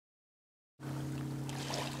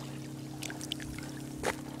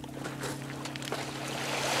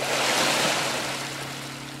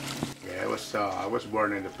I was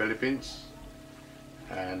born in the Philippines,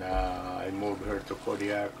 and I moved here to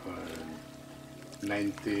Kodiak in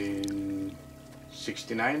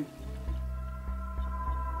 1969,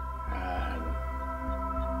 and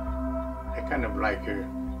I kind of like her,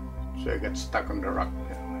 so I got stuck on the rock.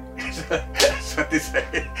 That's what they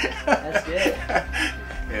say. That's good.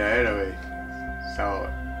 Yeah. Anyway, so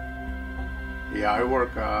yeah, I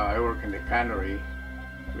work in the cannery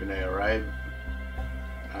when I arrived.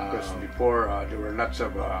 Because before there were lots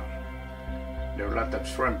of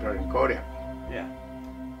shrimp here in Kodiak. Yeah.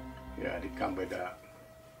 Yeah, they come with a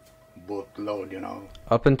boatload, you know.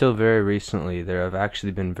 Up until very recently, there have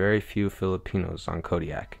actually been very few Filipinos on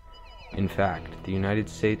Kodiak. In fact, the United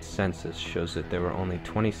States Census shows that there were only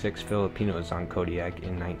 26 Filipinos on Kodiak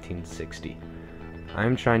in 1960. I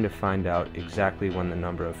am trying to find out exactly when the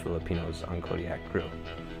number of Filipinos on Kodiak grew.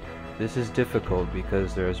 This is difficult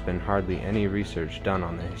because there has been hardly any research done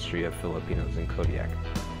on the history of Filipinos in Kodiak.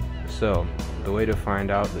 So, the way to find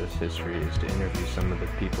out this history is to interview some of the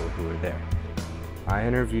people who were there. I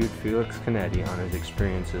interviewed Felix Canneries on his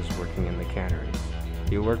experiences working in the Canneries.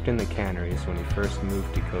 He worked in the Canneries when he first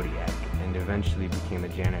moved to Kodiak and eventually became a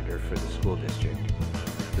janitor for the school district.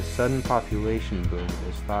 The sudden population boom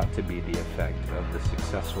is thought to be the effect of the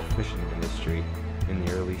successful fishing industry in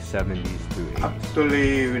the early 70s through 80s.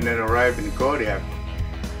 Actually, when I arrived in Kodiak,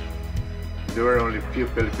 there were only a few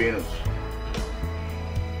Filipinos.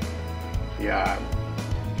 Yeah,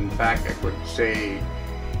 in fact, I could say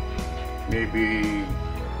maybe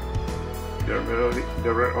there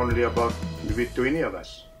were only about maybe 20 of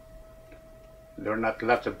us. There were not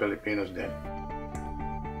lots of Filipinos then.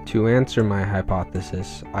 To answer my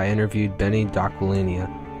hypothesis, I interviewed Benny Dacolania,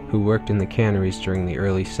 who worked in the Canneries during the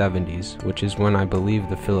early 70s, which is when I believe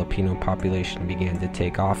the Filipino population began to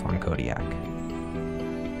take off on Kodiak.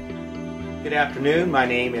 Good afternoon, my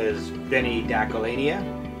name is Benny Dacolania,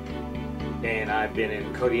 and I've been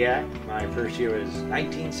in Kodiak. My first year was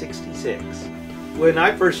 1966. When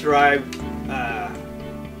I first arrived,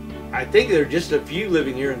 I think there were just a few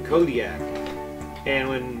living here in Kodiak, and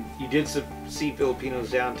when you did see Filipinos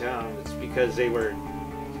downtown, it's because they were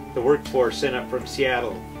the workforce sent up from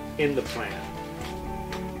Seattle in the plant.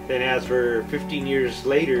 Then as for 15 years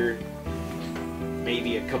later,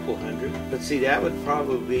 maybe a couple hundred. But see, that would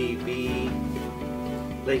probably be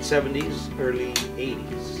late 70s, early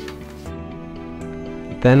 80s.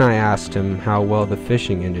 Then I asked him how well the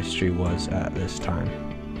fishing industry was at this time.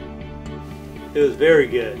 It was very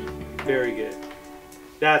good, very good.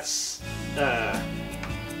 That's the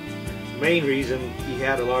main reason he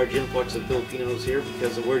had a large influx of Filipinos here,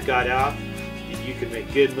 because the word got out. You could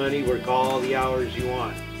make good money, work all the hours you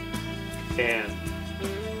want. And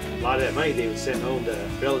a lot of that money they would send home to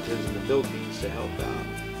relatives in the Philippines to help out.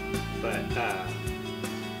 But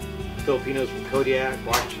Filipinos from Kodiak,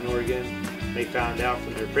 Washington, Oregon, they found out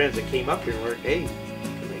from their friends that came up here and worked, hey, you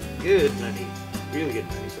can make good money, really good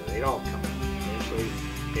money. So they'd all come. Eventually,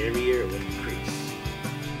 every year it would increase.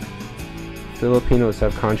 Filipinos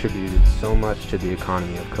have contributed so much to the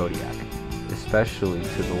economy of Kodiak, especially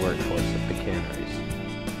to the workforce of the Canneries.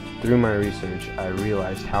 Through my research, I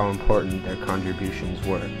realized how important their contributions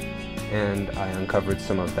were, and I uncovered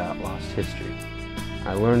some of that lost history.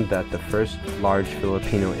 I learned that the first large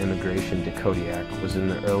Filipino immigration to Kodiak was in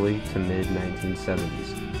the early to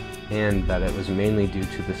mid-1970s, and that it was mainly due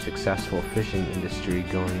to the successful fishing industry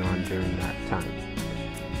going on during that time.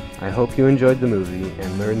 I hope you enjoyed the movie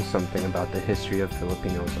and learned something about the history of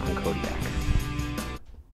Filipinos on Kodiak.